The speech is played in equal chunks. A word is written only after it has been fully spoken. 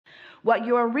What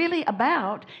you're really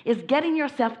about is getting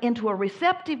yourself into a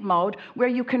receptive mode where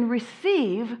you can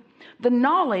receive the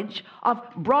knowledge of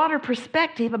broader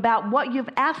perspective about what you've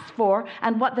asked for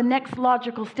and what the next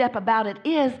logical step about it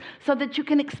is, so that you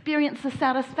can experience the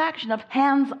satisfaction of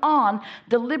hands-on,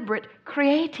 deliberate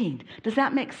creating. Does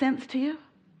that make sense to you?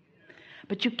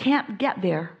 But you can't get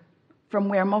there from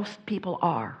where most people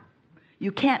are.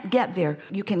 You can't get there.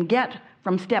 You can get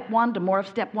from step one to more of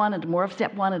step one, and to more of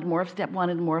step one, and more of step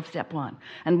one, and more of step one,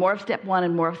 and more of step one,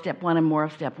 and more of step one, and more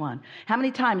of step one. How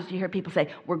many times do you hear people say,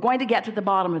 we're going to get to the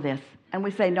bottom of this? And we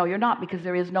say, no, you're not, because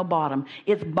there is no bottom.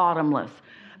 It's bottomless.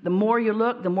 The more you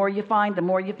look, the more you find, the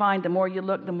more you find, the more you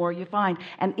look, the more you find.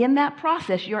 And in that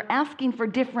process, you're asking for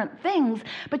different things,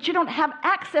 but you don't have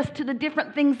access to the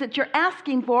different things that you're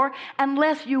asking for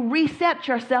unless you reset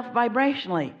yourself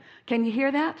vibrationally. Can you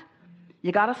hear that?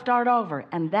 You got to start over,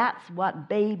 and that's what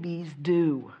babies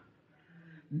do.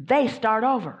 They start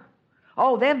over.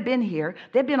 Oh, they've been here.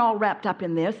 They've been all wrapped up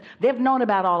in this. They've known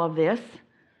about all of this,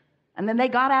 and then they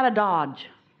got out of Dodge.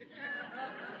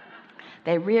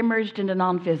 They reemerged into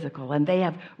non-physical, and they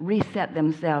have reset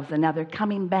themselves, and now they're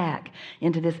coming back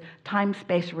into this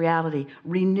time-space reality,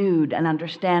 renewed and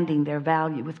understanding their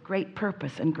value with great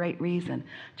purpose and great reason,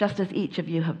 just as each of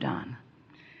you have done.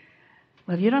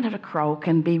 Well, you don't have to croak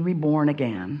and be reborn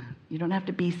again. You don't have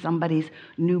to be somebody's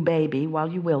new baby. Well,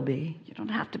 you will be. You don't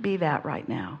have to be that right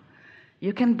now.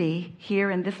 You can be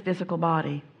here in this physical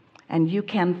body, and you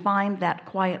can find that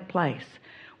quiet place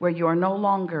where you are no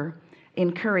longer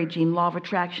encouraging law of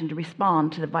attraction to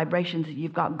respond to the vibrations that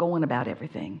you've got going about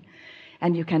everything.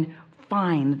 And you can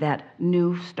find that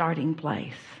new starting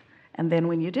place. And then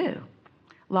when you do,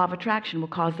 law of attraction will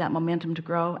cause that momentum to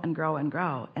grow and grow and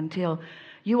grow until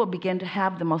you will begin to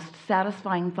have the most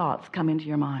satisfying thoughts come into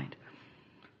your mind.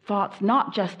 Thoughts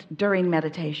not just during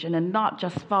meditation and not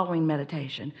just following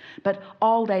meditation, but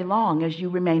all day long as you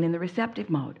remain in the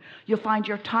receptive mode. You'll find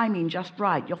your timing just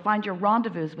right. You'll find your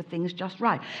rendezvous with things just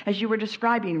right. As you were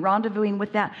describing, rendezvousing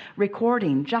with that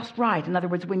recording just right. In other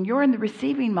words, when you're in the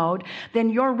receiving mode,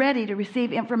 then you're ready to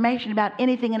receive information about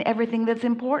anything and everything that's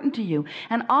important to you.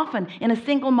 And often, in a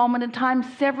single moment in time,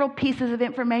 several pieces of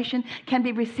information can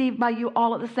be received by you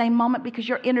all at the same moment, because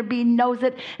your inner being knows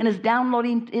it and is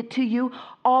downloading it to you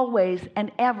always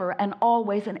and ever and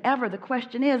always and ever. The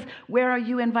question is, where are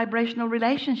you in vibrational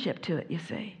relationship to it, you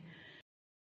see?